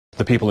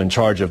The people in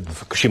charge of the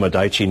Fukushima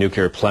Daiichi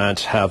nuclear plant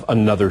have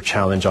another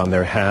challenge on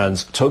their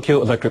hands. Tokyo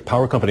Electric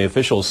Power Company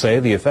officials say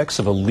the effects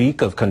of a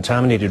leak of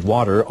contaminated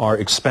water are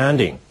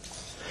expanding.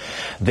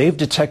 They've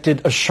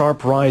detected a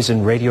sharp rise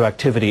in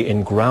radioactivity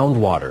in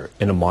groundwater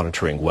in a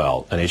monitoring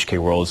well. NHK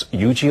World's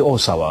Yuji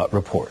Osawa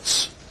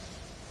reports.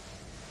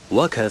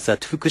 Workers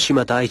at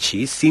Fukushima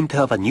Daiichi seem to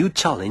have a new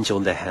challenge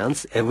on their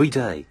hands every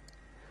day.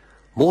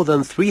 More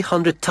than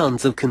 300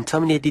 tons of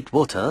contaminated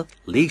water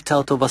leaked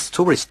out of a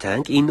storage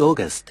tank in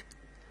August.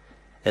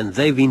 And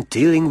they've been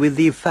dealing with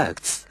the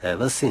effects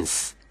ever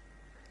since.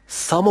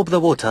 Some of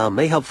the water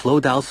may have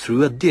flowed out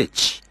through a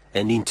ditch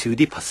and into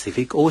the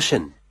Pacific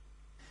Ocean.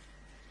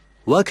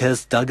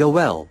 Workers dug a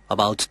well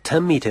about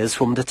 10 meters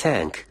from the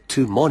tank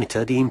to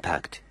monitor the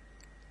impact.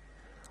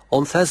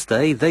 On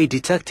Thursday, they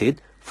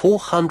detected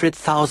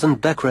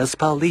 400,000 becquerels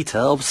per liter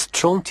of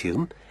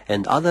strontium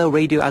and other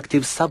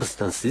radioactive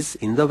substances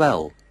in the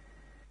well.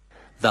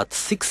 That's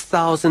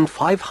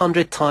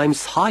 6,500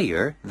 times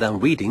higher than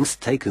readings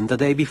taken the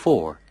day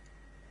before.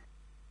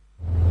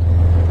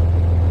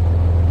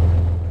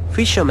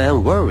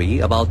 Fishermen worry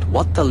about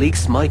what the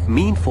leaks might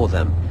mean for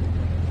them.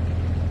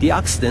 The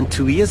accident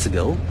 2 years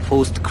ago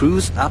forced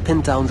crews up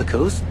and down the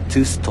coast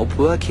to stop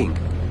working.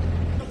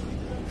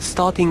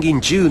 Starting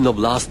in June of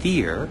last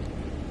year,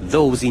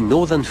 those in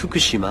northern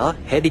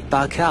Fukushima headed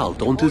back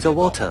out onto the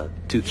water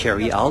to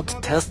carry out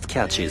test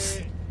catches.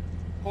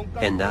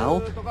 And now,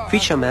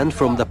 fishermen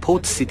from the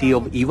port city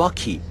of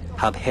Iwaki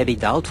have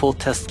headed out for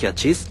test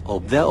catches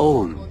of their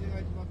own.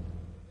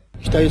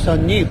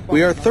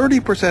 We are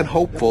 30%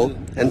 hopeful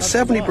and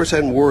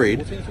 70%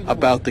 worried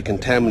about the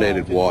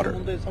contaminated water.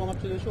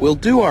 We'll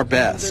do our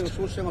best,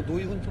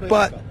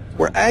 but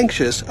we're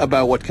anxious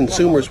about what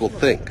consumers will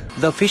think.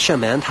 The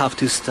fishermen have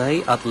to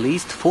stay at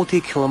least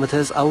 40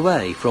 kilometers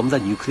away from the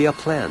nuclear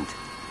plant.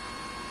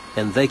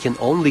 And they can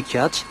only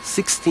catch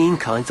 16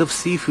 kinds of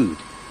seafood,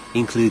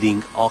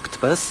 including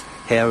octopus,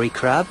 hairy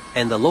crab,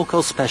 and the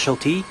local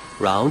specialty,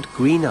 round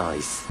green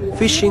eyes.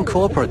 Fishing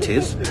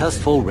cooperatives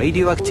test for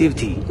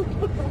radioactivity.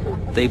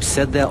 They've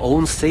set their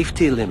own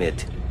safety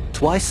limit,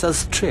 twice as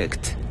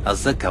strict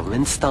as the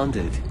government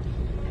standard.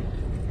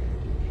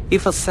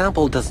 If a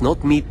sample does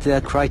not meet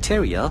their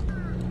criteria,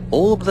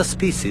 all of the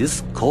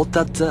species caught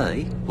that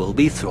day will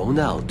be thrown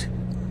out.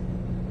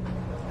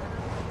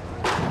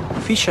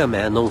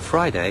 Fishermen on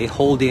Friday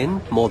hauled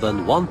in more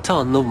than 1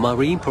 ton of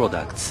marine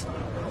products.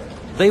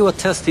 They were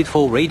tested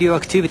for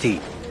radioactivity,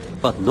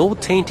 but no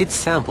tainted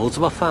samples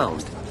were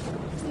found.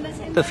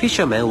 The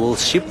fishermen will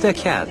ship their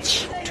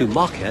catch to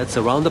markets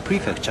around the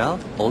prefecture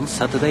on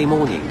Saturday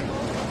morning.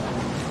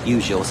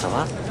 Yuji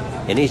Osawa,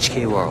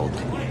 NHK World.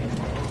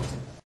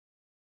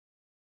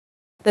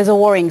 There's a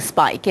worrying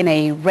spike in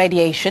a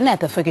radiation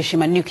at the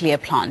Fukushima nuclear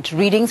plant.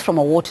 Readings from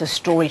a water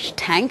storage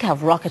tank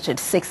have rocketed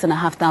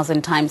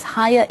 6,500 times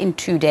higher in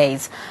 2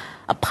 days.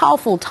 A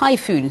powerful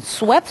typhoon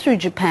swept through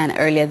Japan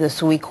earlier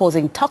this week,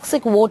 causing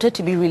toxic water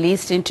to be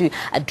released into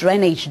a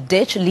drainage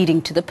ditch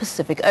leading to the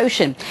Pacific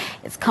Ocean.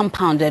 It's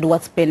compounded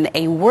what's been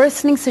a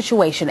worsening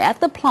situation at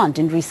the plant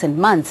in recent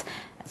months,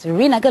 as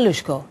Irina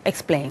Galushko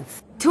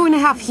explains.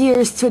 2.5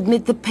 years to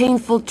admit the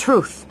painful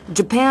truth.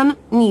 Japan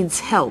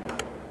needs help.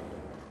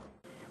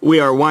 We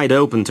are wide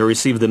open to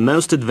receive the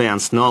most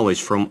advanced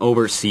knowledge from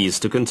overseas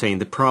to contain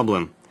the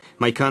problem.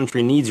 My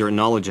country needs your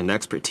knowledge and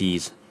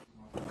expertise.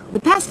 The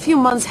past few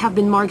months have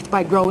been marked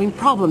by growing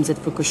problems at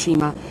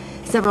Fukushima.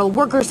 Several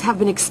workers have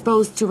been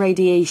exposed to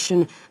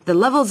radiation, the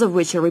levels of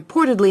which are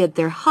reportedly at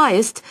their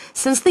highest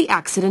since the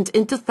accident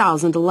in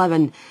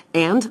 2011.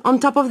 And on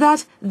top of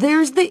that,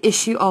 there's the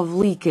issue of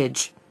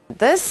leakage.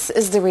 This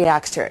is the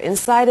reactor.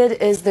 Inside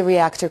it is the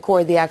reactor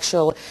core, the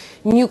actual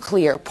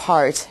nuclear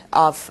part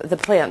of the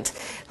plant.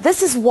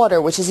 This is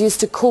water which is used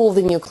to cool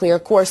the nuclear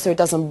core so it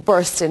doesn't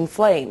burst in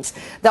flames.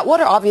 That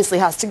water obviously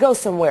has to go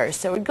somewhere,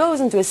 so it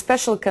goes into a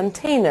special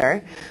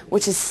container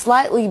which is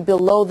slightly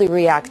below the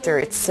reactor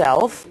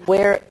itself,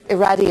 where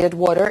irradiated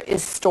water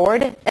is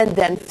stored and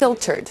then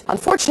filtered.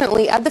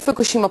 Unfortunately, at the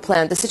Fukushima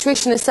plant, the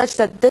situation is such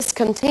that this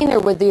container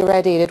with the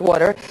irradiated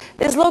water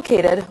is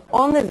located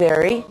on the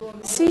very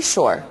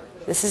seashore.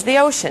 This is the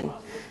ocean.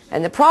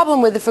 And the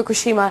problem with the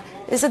Fukushima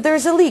is that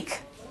there's a leak,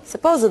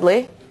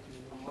 supposedly,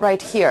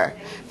 right here.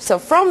 So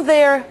from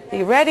there, the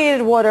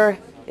irradiated water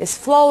is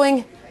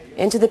flowing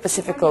into the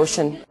Pacific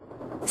Ocean.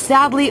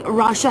 Sadly,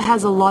 Russia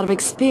has a lot of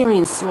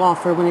experience to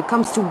offer when it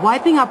comes to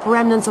wiping up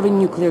remnants of a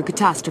nuclear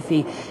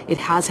catastrophe. It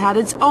has had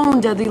its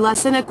own deadly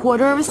lesson a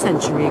quarter of a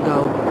century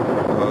ago.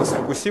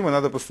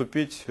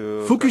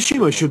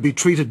 Fukushima should be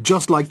treated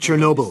just like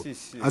Chernobyl,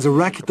 as a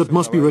wreck that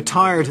must be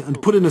retired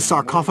and put in a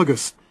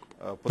sarcophagus.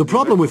 The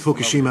problem with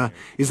Fukushima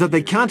is that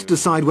they can't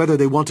decide whether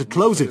they want to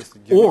close it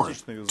or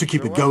to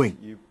keep it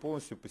going.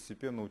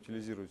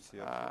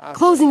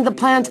 Closing the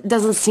plant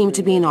doesn't seem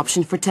to be an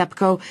option for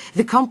TEPCO,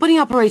 the company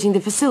operating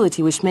the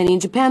facility, which many in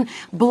Japan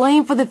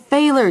blame for the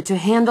failure to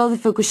handle the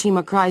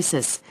Fukushima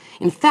crisis.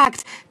 In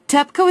fact,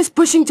 TEPCO is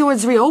pushing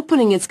towards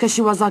reopening its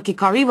Kashiwazaki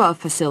Kariwa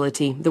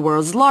facility, the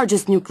world's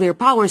largest nuclear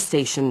power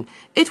station.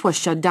 It was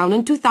shut down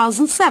in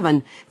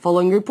 2007,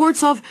 following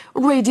reports of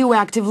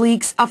radioactive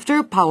leaks after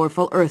a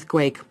powerful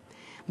earthquake.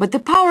 But the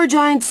power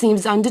giant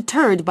seems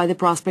undeterred by the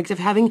prospect of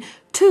having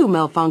two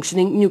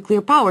malfunctioning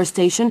nuclear power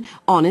stations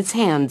on its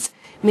hands,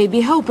 maybe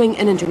hoping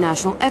an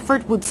international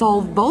effort would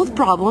solve both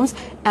problems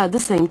at the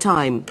same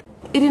time.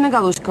 Irina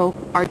Galushko,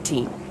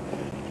 RT.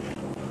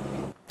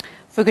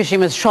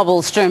 Fukushima's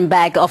troubles turn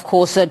back, of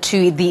course,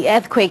 to the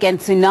earthquake and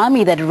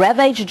tsunami that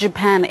ravaged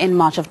Japan in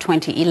March of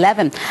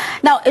 2011.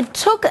 Now, it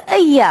took a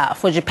year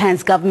for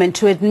Japan's government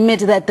to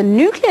admit that the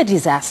nuclear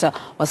disaster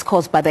was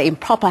caused by the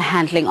improper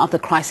handling of the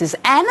crisis,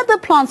 and the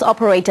plant's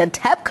operator,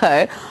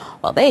 TEPCO,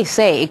 well, they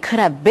say it could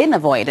have been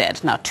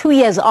avoided. Now, 2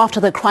 years after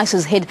the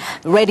crisis hit,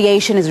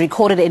 radiation is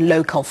recorded in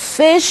local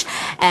fish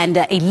and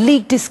a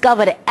leak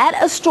discovered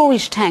at a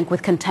storage tank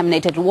with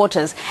contaminated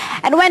waters.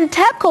 And when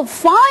TEPCO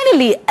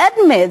finally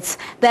admits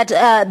that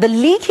there is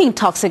leaking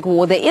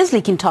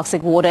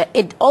toxic water,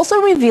 it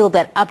also revealed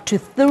that up to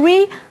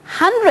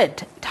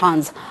 300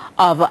 tons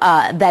of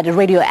that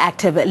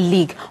radioactive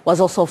leak was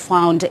also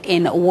found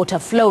in water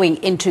flowing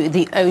into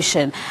the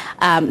ocean.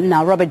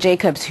 Now, Robert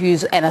Jacobs,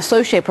 who's an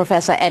associate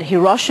professor at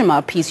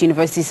Hiroshima Peace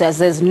University, says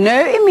there's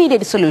no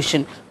immediate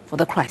solution for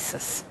the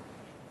crisis.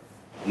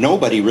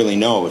 Nobody really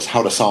knows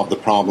how to solve the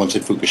problems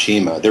at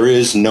Fukushima. There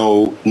is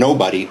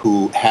nobody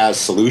who has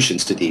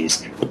solutions to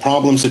these. The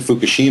problems at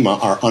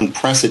Fukushima are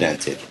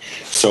unprecedented.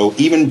 So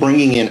even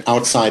bringing in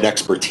outside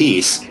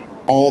expertise,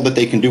 all that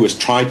they can do is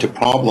try to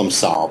problem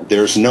solve.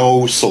 There's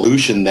no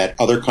solution that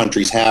other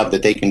countries have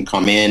that they can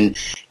come in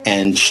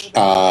and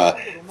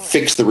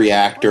fix the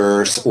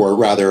reactors, or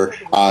rather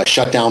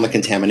shut down the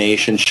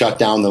contamination, shut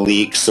down the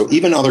leaks. So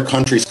even other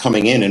countries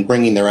coming in and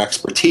bringing their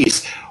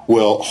expertise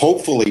will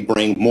hopefully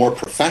bring more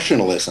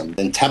professionalism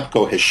than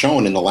TEPCO has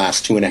shown in the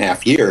last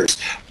 2.5 years.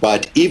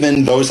 But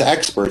even those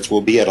experts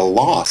will be at a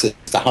loss as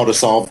to how to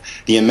solve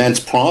the immense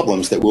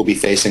problems that we'll be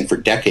facing for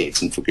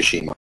decades in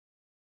Fukushima.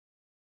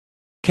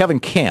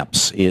 Kevin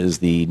Kamps is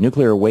the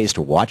nuclear waste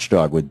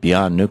watchdog with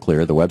Beyond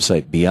Nuclear, the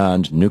website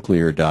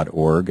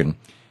beyondnuclear.org.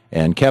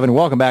 And Kevin,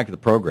 welcome back to the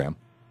program.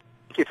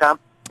 Thank you, Thom.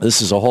 This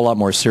is a whole lot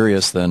more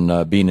serious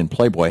than being in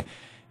Playboy.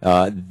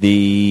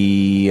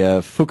 The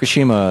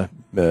Fukushima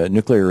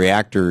nuclear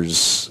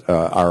reactors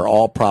are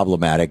all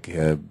problematic.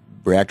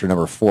 Reactor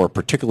number 4,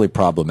 particularly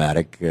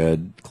problematic.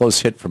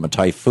 Close hit from a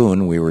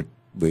typhoon.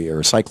 Or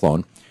a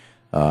cyclone.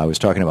 I was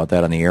talking about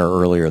that on the air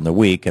earlier in the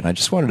week, and I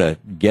just wanted to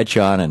get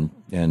you on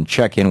and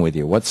check in with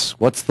you. What's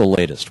the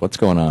latest? What's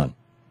going on?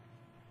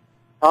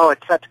 Oh,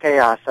 it's such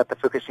chaos at the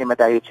Fukushima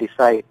Daiichi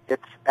site.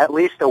 It's at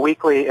least a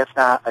weekly, if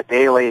not a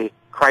daily,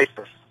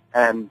 crisis,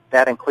 and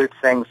that includes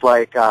things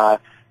like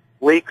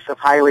leaks of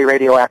highly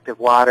radioactive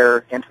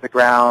water into the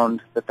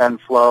ground that then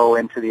flow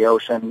into the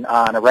ocean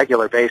on a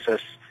regular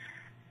basis,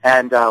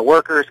 and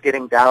workers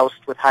getting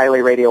doused with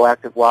highly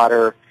radioactive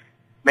water,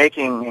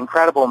 making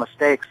incredible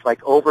mistakes like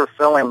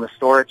overfilling the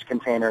storage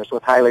containers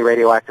with highly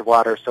radioactive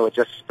water so it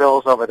just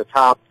spills over the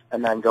top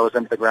and then goes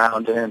into the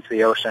ground and into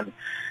the ocean.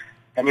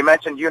 And you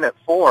mentioned Unit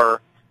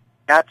 4.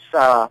 That's,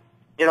 the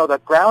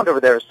ground over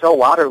there is so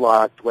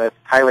waterlogged with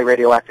highly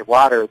radioactive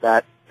water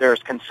that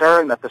there's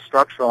concern that the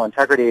structural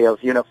integrity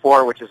of Unit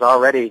 4, which is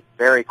already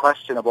very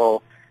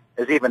questionable,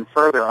 is even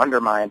further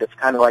undermined. It's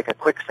kind of like a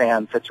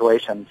quicksand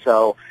situation.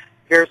 So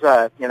here's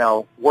a,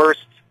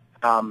 worst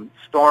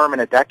storm in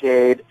a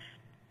decade.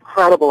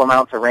 Incredible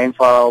amounts of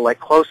rainfall, like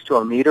close to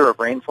 1 meter of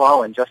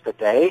rainfall in just a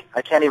day.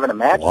 I can't even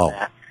imagine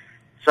that.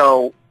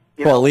 So,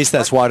 well, at least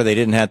that's water they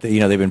didn't have to,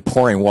 they've been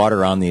pouring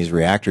water on these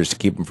reactors to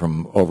keep them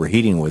from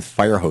overheating with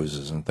fire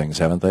hoses and things,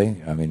 haven't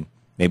they? I mean,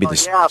 maybe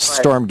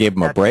storm gave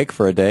them a break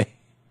for a day.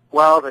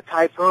 Well, the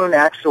typhoon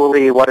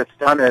actually, what it's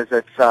done is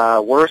it's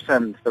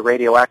worsened the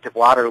radioactive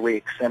water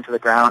leaks into the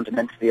ground and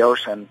into the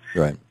ocean.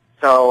 Right.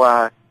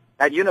 So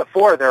at Unit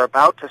 4, they're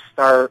about to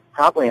start,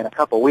 probably in a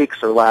couple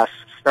weeks or less,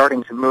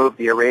 starting to move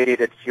the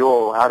irradiated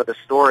fuel out of the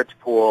storage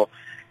pool,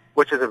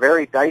 which is a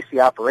very dicey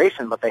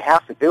operation, but they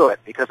have to do it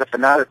because if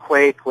another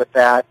quake with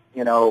that,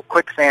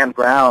 quicksand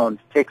ground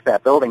takes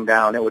that building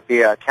down, it would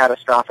be a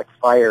catastrophic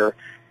fire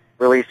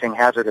releasing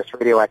hazardous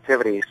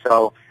radioactivity.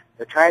 So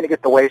they're trying to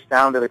get the waste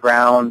down to the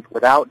ground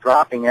without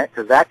dropping it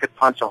because that could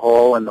punch a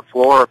hole in the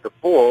floor of the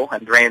pool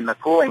and drain the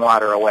cooling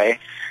water away.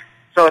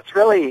 So it's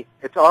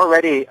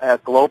already a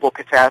global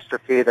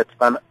catastrophe that's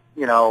been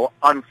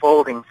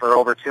unfolding for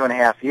over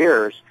 2.5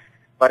 years,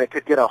 but it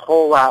could get a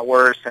whole lot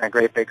worse in a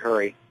great big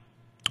hurry.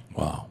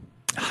 Wow.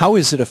 How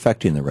is it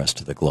affecting the rest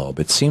of the globe?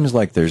 It seems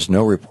like there's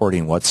no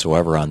reporting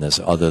whatsoever on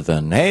this other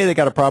than, hey, they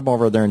got a problem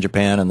over there in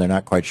Japan and they're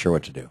not quite sure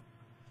what to do.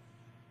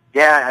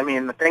 Yeah, I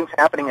mean, the things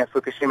happening at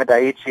Fukushima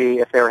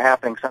Daiichi, if they were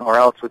happening somewhere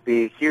else, would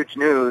be huge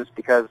news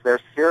because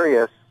they're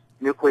serious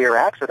nuclear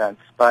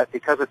accidents, but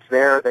because it's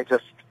there, they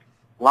just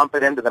lump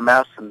it into the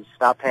mess and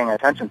stop paying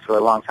attention to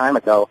it a long time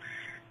ago.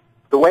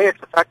 The way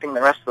it's affecting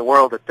the rest of the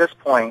world at this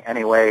point,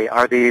 anyway,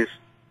 are these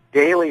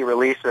daily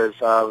releases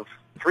of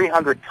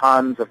 300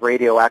 tons of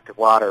radioactive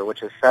water,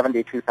 which is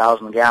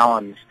 72,000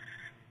 gallons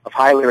of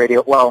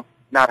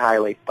not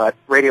highly, but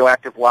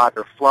radioactive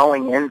water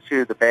flowing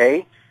into the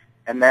bay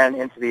and then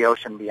into the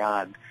ocean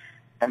beyond.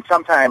 And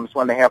sometimes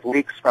when they have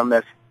leaks from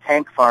this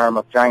tank farm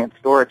of giant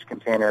storage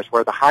containers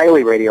where the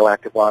highly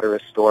radioactive water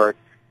is stored,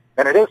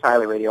 then it is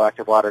highly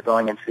radioactive water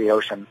going into the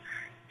ocean.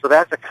 So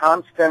that's a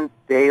constant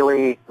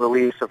daily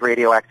release of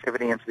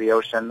radioactivity into the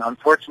ocean.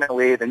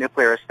 Unfortunately, the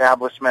nuclear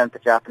establishment, the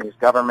Japanese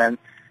government,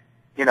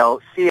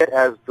 see it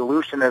as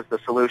dilution is the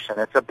solution.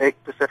 It's a big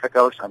Pacific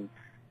Ocean.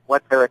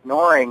 What they're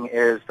ignoring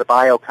is the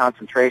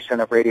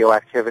bioconcentration of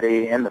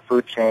radioactivity in the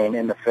food chain,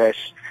 in the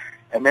fish.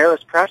 And there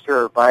is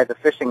pressure by the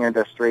fishing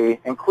industry,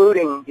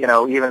 including,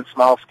 even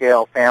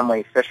small-scale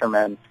family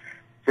fishermen,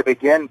 to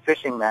begin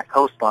fishing that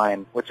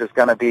coastline, which is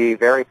going to be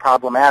very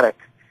problematic.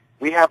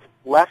 We have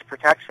less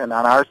protection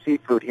on our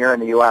seafood here in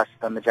the U.S.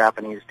 than the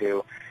Japanese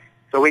do.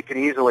 So we could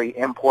easily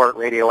import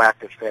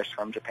radioactive fish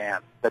from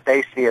Japan that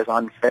they see as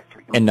unfit for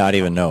humans. And not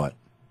even know it.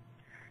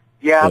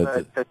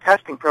 Yeah, the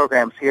testing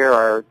programs here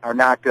are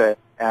not good.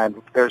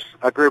 And there's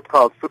a group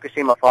called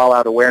Fukushima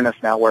Fallout Awareness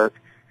Network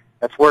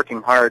that's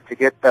working hard to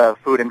get the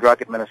Food and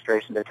Drug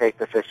Administration to take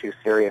this issue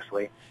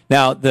seriously.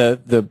 Now,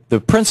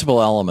 the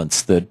principal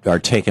elements that are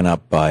taken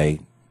up by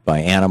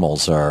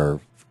animals are,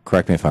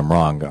 correct me if I'm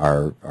wrong,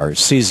 are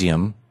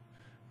cesium,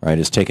 right,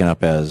 is taken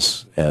up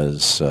as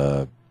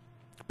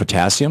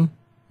potassium.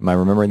 Am I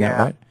remembering that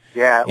right?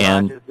 Yeah,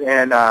 and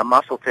in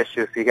muscle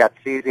tissue, so you got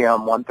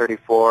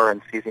cesium-134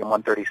 and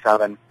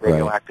cesium-137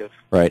 radioactive.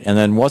 Right, and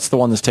then what's the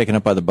one that's taken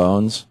up by the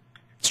bones?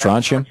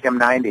 Strontium?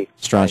 Strontium-90.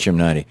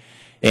 Strontium-90.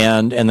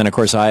 And then, of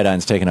course,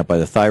 iodine's taken up by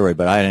the thyroid,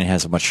 but iodine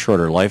has a much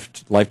shorter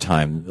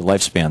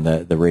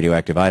lifespan, the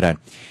radioactive iodine.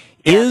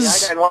 The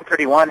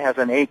iodine-131 has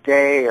an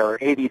 8-day or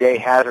 80-day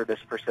hazardous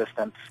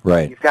persistence.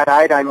 Right. You've got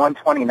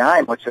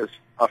iodine-129, which is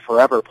a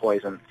forever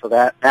poison, so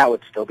that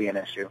would still be an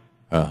issue.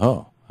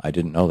 Oh, I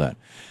didn't know that.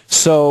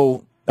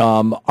 So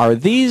are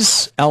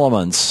these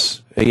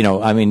elements,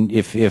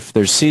 if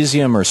there's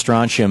cesium or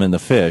strontium in the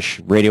fish,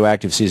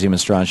 radioactive cesium and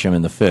strontium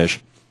in the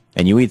fish,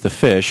 and you eat the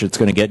fish, it's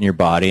going to get in your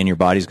body, and your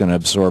body's going to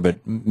absorb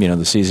it, the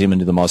cesium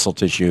into the muscle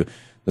tissue,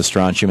 the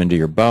strontium into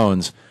your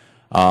bones,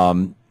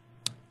 and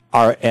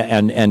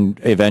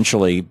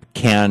eventually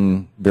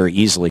can very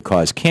easily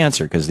cause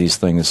cancer because these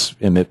things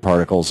emit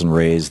particles and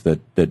rays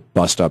that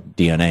bust up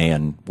DNA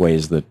in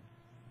ways that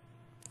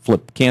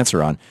flip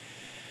cancer on.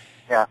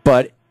 Yeah.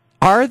 But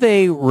are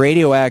they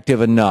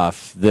radioactive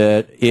enough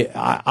that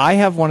I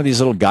have one of these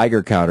little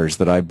Geiger counters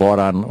that I bought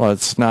on, well,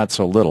 it's not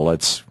so little,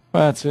 it's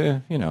about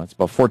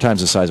 4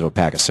 times the size of a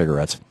pack of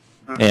cigarettes.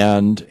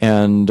 And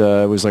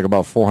it was like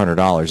about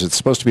 $400. It's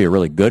supposed to be a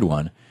really good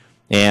one.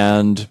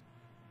 And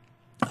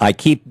I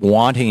keep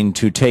wanting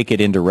to take it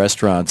into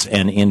restaurants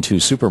and into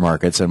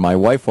supermarkets, and my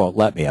wife won't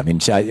let me. I mean,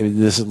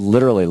 this is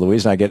literally,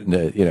 Louise and I get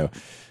into,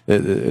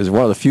 is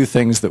one of the few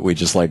things that we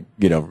just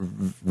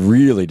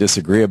really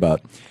disagree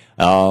about.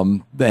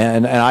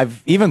 And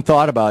I've even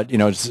thought about,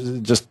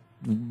 just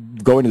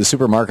going to the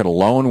supermarket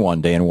alone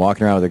one day and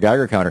walking around with a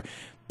Geiger counter.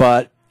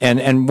 But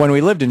and when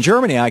we lived in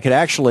Germany, I could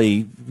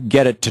actually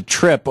get it to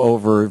trip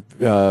over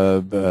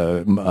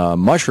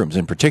mushrooms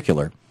in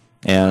particular,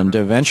 and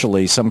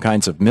eventually some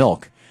kinds of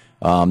milk.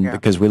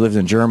 Because we lived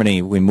in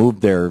Germany, we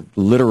moved there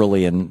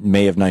literally in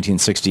May of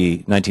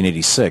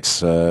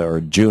 1986 or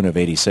June of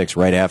 '86,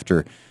 right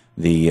after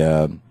the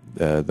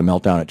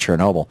meltdown at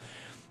Chernobyl.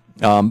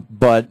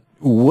 But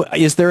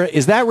is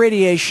that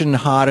radiation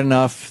hot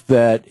enough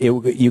that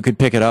you could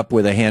pick it up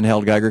with a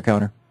handheld Geiger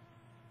counter?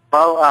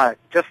 Well,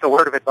 just a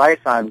word of advice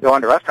on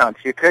going to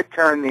restaurants. You could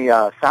turn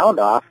the sound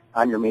off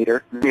on your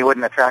meter. You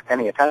wouldn't attract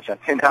any attention.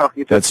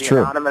 You'd just be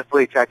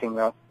anonymously checking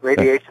the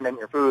radiation in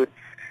your food.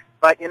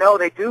 But,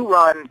 they do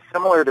run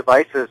similar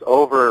devices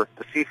over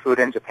the seafood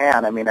in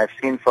Japan. I mean, I've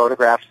seen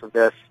photographs of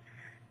this.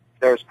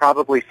 There's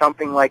probably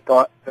something like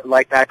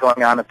that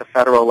going on at the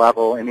federal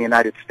level in the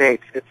United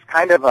States. It's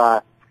kind of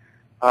a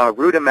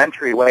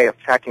rudimentary way of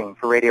checking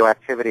for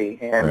radioactivity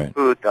in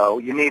food, though.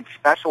 You need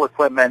special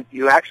equipment.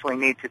 You actually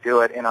need to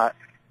do it in a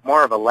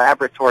more of a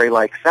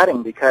laboratory-like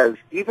setting because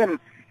even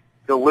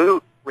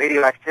dilute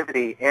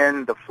radioactivity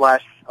in the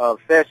flesh of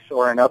fish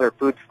or in other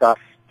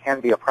foodstuffs can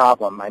be a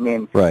problem. I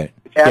mean,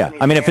 yeah.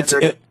 I mean,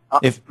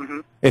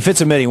 if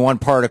it's emitting 1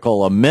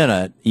 particle a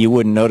minute, you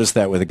wouldn't notice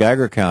that with a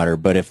Geiger counter.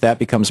 But if that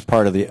becomes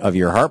part of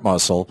your heart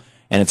muscle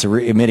and it's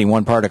emitting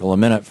 1 particle a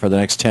minute for the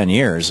next 10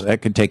 years,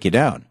 that could take you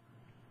down.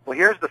 Well,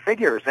 here's the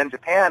figures. In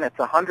Japan, it's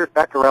 100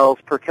 becquerels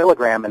per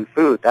kilogram in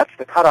food. That's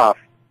the cutoff.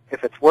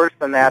 If it's worse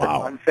than that,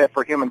 it's unfit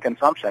for human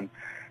consumption.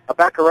 A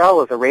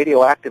becquerel is a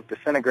radioactive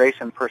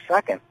disintegration per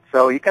second.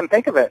 So you can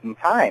think of it in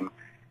time.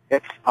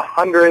 It's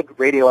 100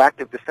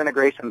 radioactive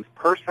disintegrations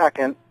per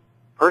second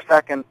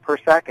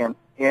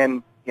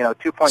in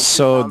 2.2.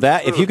 So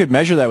that if you could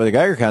measure that with a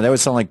Geiger counter, that would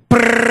sound like.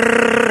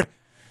 Brrr.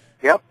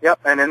 Yep.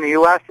 And in the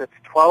U.S., it's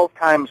 12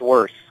 times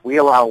worse. We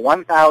allow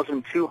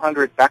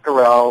 1,200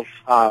 becquerels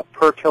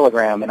per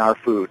kilogram in our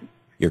food.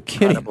 You're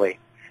kidding. Incredibly.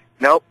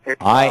 Nope.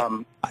 It's,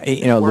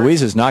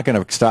 Louise is not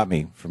going to stop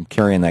me from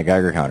carrying that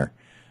Geiger counter.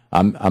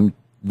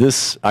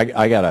 There's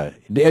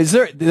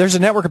a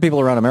network of people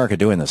around America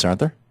doing this, aren't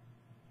there?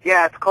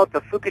 Yeah, it's called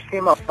the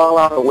Fukushima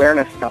Fallout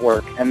Awareness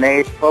Network, and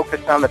they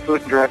focused on the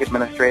Food and Drug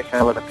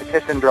Administration with a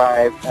petition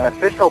drive, an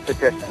official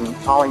petition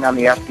calling on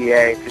the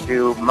FDA to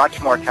do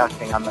much more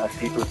testing on the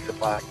seafood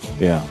supply.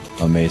 Yeah,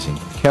 amazing.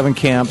 Kevin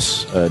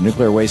Kamps,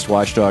 nuclear waste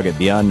watchdog at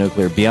Beyond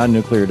Nuclear.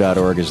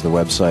 BeyondNuclear.org is the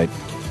website.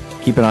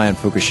 Keep an eye on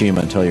Fukushima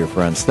and tell your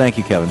friends. Thank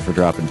you, Kevin, for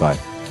dropping by.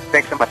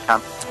 Thanks so much,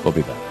 Tom. We'll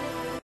be back.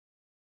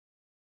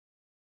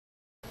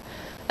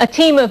 A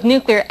team of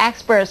nuclear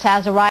experts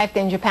has arrived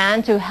in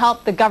Japan to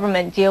help the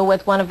government deal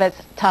with one of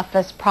its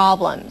toughest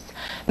problems.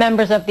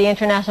 Members of the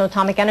International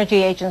Atomic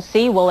Energy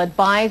Agency will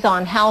advise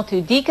on how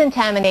to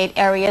decontaminate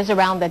areas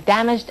around the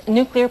damaged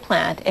nuclear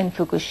plant in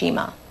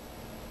Fukushima.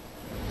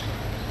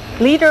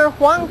 Leader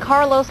Juan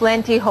Carlos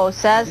Lentijo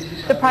says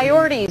the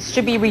priorities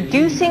should be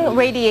reducing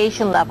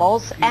radiation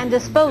levels and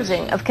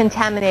disposing of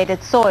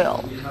contaminated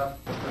soil.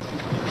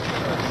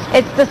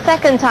 It's the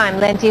second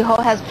time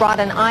Lentijo has brought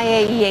an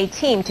IAEA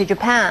team to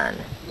Japan.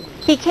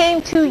 He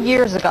came 2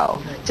 years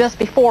ago, just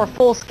before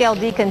full-scale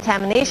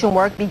decontamination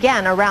work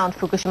began around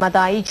Fukushima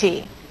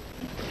Daiichi.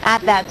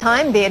 At that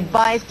time, they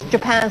advised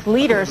Japan's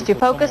leaders to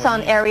focus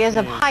on areas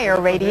of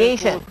higher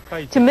radiation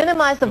to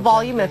minimize the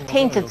volume of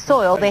tainted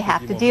soil they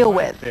have to deal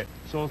with.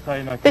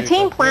 The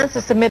team plans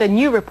to submit a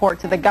new report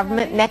to the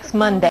government next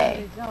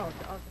Monday.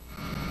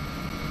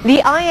 The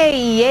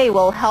IAEA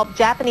will help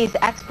Japanese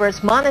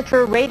experts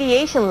monitor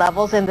radiation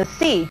levels in the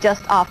sea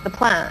just off the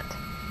plant.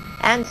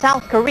 And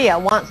South Korea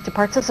wants to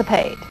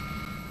participate.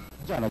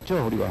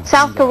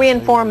 South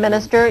Korean Foreign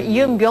Minister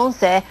Yoon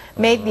Byung-se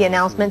made the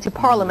announcement to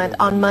Parliament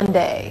on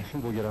Monday.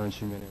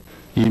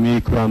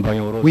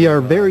 We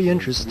are very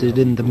interested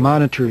in the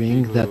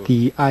monitoring that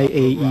the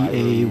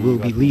IAEA will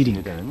be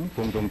leading.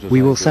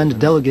 We will send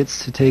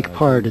delegates to take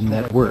part in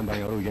that work.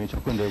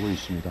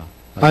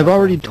 I've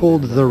already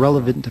told the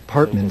relevant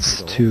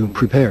departments to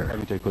prepare.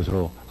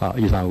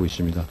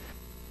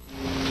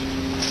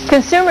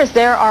 Consumers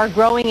there are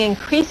growing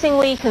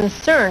increasingly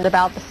concerned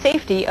about the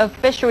safety of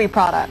fishery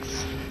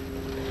products.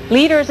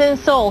 Leaders in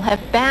Seoul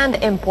have banned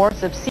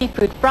imports of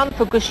seafood from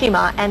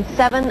Fukushima and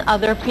 7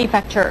 other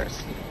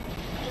prefectures.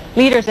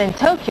 Leaders in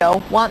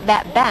Tokyo want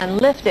that ban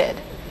lifted.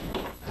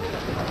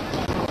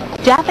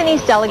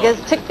 Japanese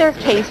delegates took their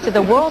case to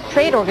the World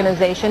Trade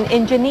Organization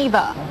in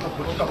Geneva.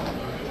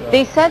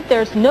 They said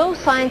there's no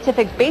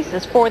scientific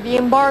basis for the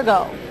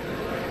embargo.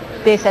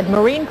 They said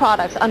marine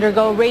products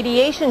undergo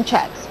radiation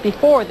checks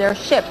before they're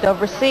shipped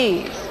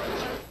overseas.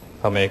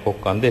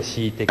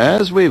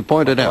 As we've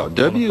pointed out,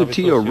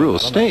 WTO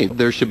rules state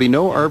there should be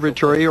no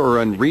arbitrary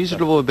or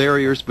unreasonable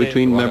barriers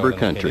between member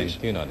countries.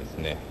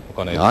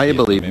 I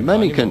believe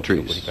many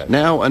countries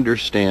now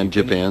understand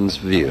Japan's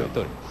view.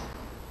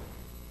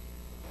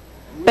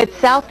 But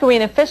South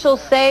Korean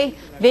officials say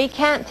they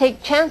can't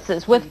take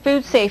chances with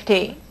food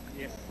safety.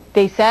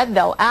 They said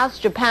they'll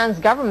ask Japan's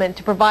government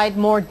to provide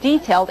more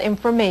detailed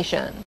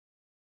information.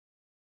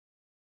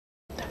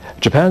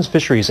 Japan's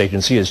Fisheries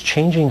Agency is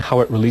changing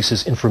how it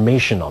releases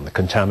information on the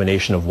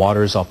contamination of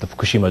waters off the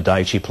Fukushima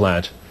Daiichi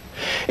plant.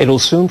 It will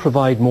soon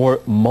provide more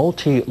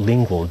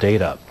multilingual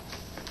data.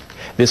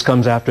 This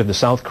comes after the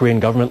South Korean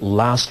government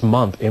last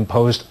month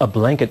imposed a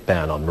blanket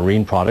ban on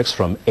marine products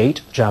from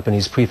 8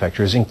 Japanese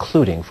prefectures,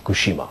 including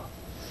Fukushima.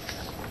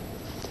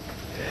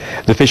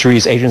 The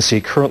Fisheries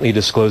Agency currently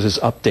discloses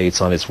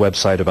updates on its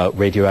website about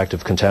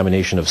radioactive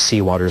contamination of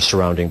seawater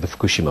surrounding the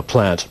Fukushima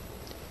plant.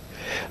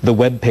 The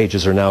web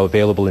pages are now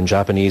available in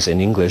Japanese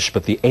and English,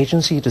 but the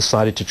agency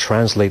decided to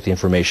translate the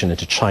information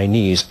into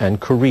Chinese and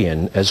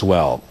Korean as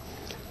well.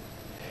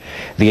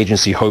 The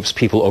agency hopes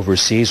people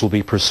overseas will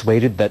be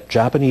persuaded that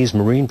Japanese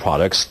marine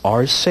products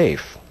are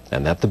safe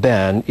and that the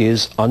ban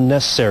is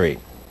unnecessary.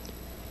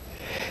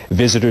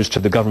 Visitors to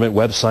the government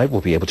website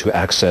will be able to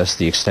access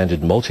the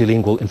extended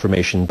multilingual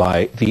information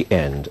by the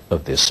end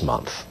of this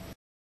month.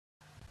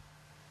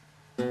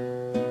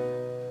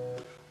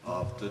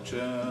 After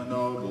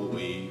Chernobyl,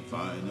 we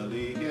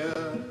finally hear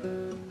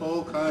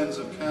all kinds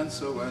of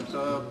cancer went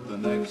up the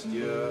next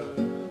year.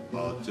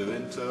 Hard to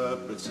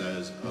interpret,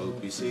 says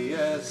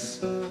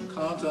OPCS.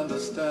 Can't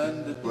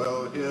understand it,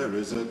 well, here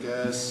is a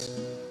guess.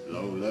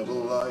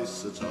 Low-level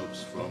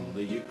isotopes from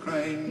the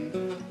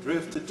Ukraine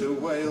drifted to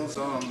Wales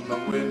on the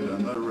wind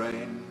and the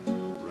rain.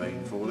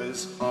 Rainfall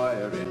is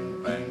higher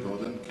in Bangor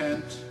than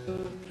Kent.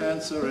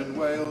 Cancer in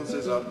Wales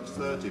is up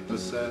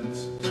 30%.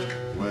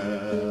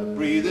 We're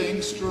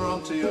breathing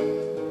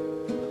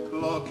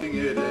strontium, locking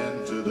it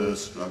into the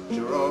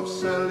structure of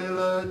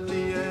cellular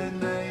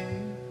DNA.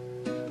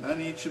 And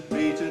each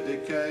beta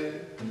decay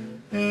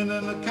in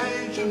an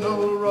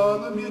occasional,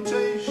 rather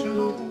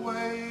mutational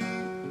way.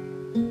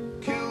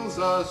 Kills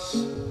us,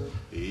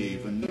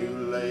 even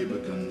new labor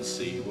can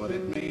see what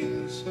it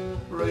means.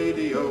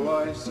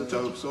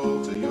 Radioisotopes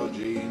alter your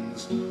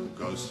genes.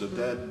 Ghosts of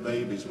dead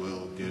babies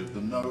will give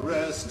them no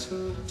rest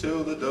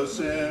till the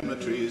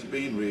dosimetry's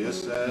been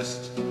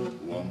reassessed.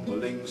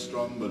 Wombling,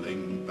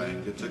 stromboling,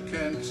 Bangor to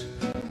Kent,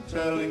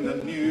 telling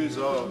the news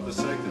of the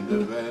second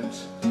event.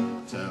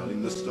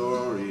 Telling the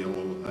story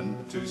all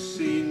unto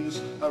scenes.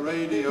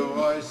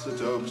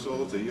 Radioisotopes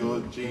alter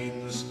your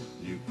genes.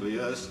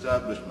 Nuclear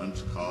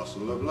establishment,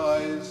 castle of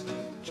lies.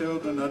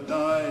 Children are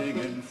dying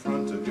in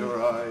front of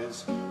your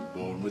eyes.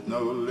 Born with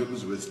no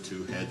limbs, with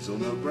two heads or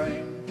no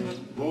brain.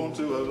 Born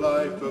to a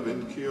life of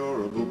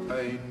incurable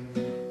pain.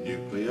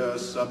 Nuclear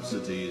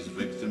subsidies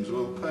victims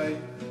will pay,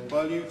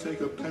 while you take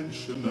a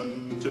pension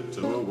and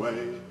tiptoe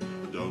away.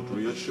 Don't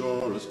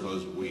reassure us,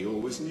 'cause we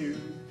always knew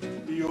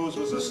yours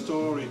was a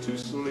story too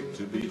slick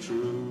to be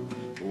true.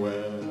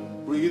 We're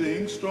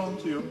breathing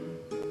strontium,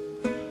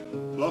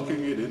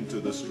 locking it into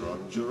the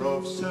structure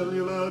of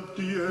cellular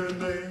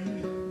DNA,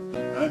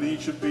 and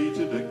each would be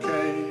to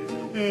decay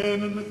in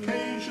an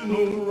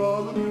occasional,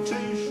 rather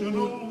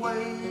mutational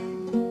way.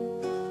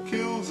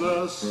 Kills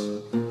us.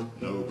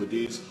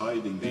 Nobody's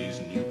hiding these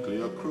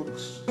nuclear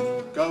crooks.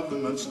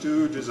 Government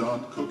stooges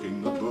aren't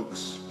cooking the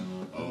books.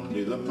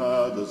 Only the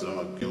mothers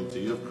are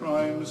guilty of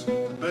crimes,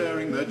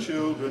 bearing their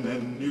children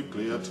in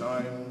nuclear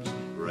times.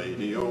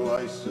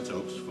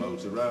 Radioisotopes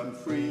float around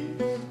free,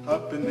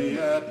 up in the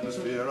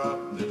atmosphere, up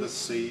near the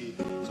sea.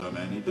 So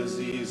many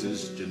diseases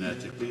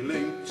genetically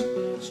linked.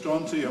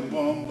 Strontium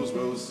bombs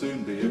will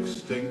soon be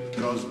extinct,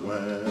 'cause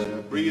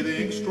we're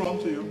breathing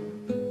strontium,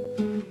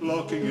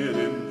 locking it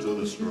into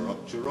the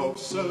structure of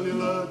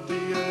cellular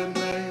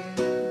DNA.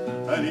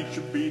 And each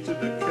should be to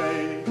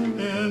decay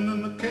in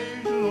an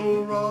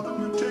occasional, rather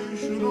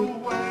mutational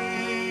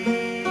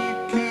way.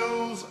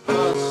 Kills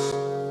us.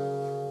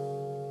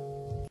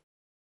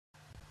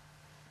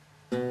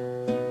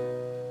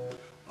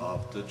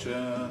 After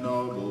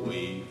Chernobyl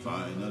we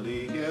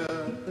finally hear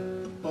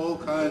all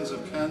kinds of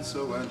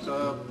cancer went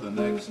up the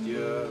next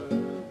year.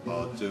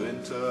 Hard to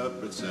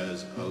interpret,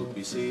 says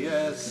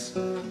OPCS.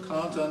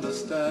 Can't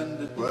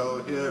understand it,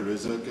 well here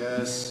is a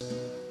guess.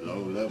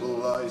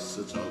 Low-level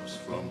isotopes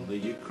from the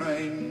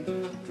Ukraine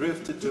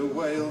drifted to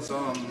Wales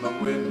on the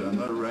wind and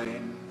the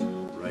rain.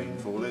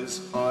 Rainfall is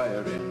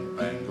higher in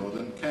Bangor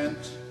than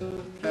Kent.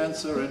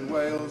 Cancer in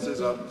Wales is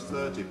up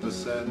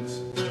 30%.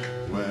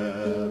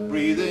 We're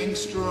breathing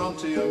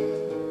strontium,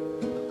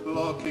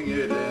 locking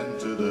it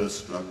into the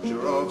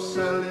structure of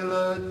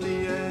cellular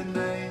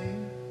DNA,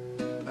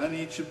 and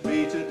each should be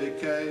to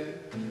decay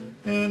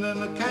in an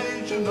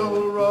occasional,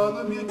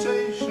 rather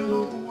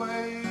mutational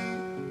way.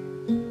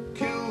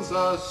 Kills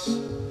us.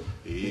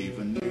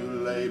 Even new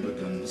labor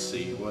can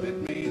see what it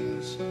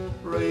means.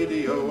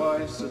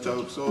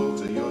 Radioisotopes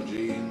alter your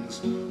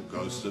genes.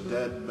 Ghosts of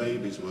dead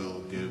babies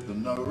will give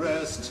them no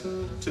rest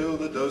till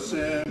the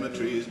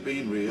dosimetry's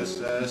been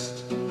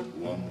reassessed.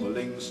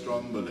 Wombling,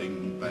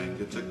 stromboling,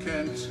 Bangor to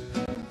Kent,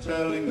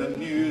 telling the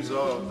news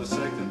of the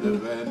second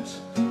event.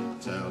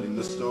 Telling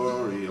the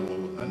story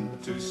all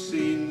unto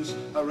scenes.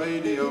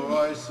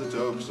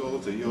 Radioisotopes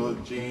alter your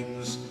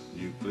genes.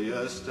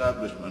 Nuclear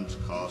establishment,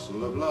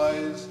 castle of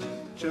lies.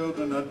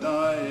 Children are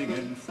dying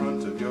in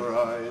front of your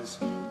eyes.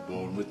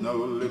 Born with no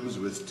limbs,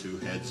 with two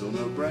heads or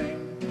no brain.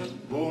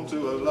 Born to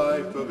a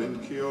life of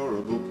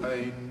incurable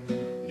pain.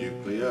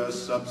 Nuclear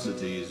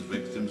subsidies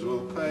victims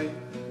will pay,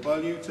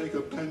 while you take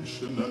a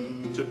pension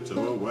and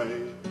tiptoe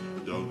away.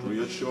 Don't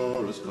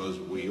reassure us, 'cause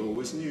we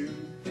always knew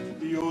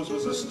yours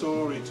was a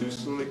story too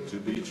slick to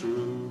be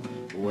true.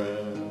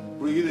 We're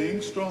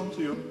breathing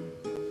strontium,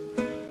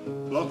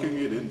 locking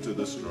it into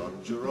the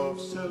structure of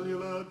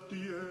cellular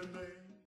DNA.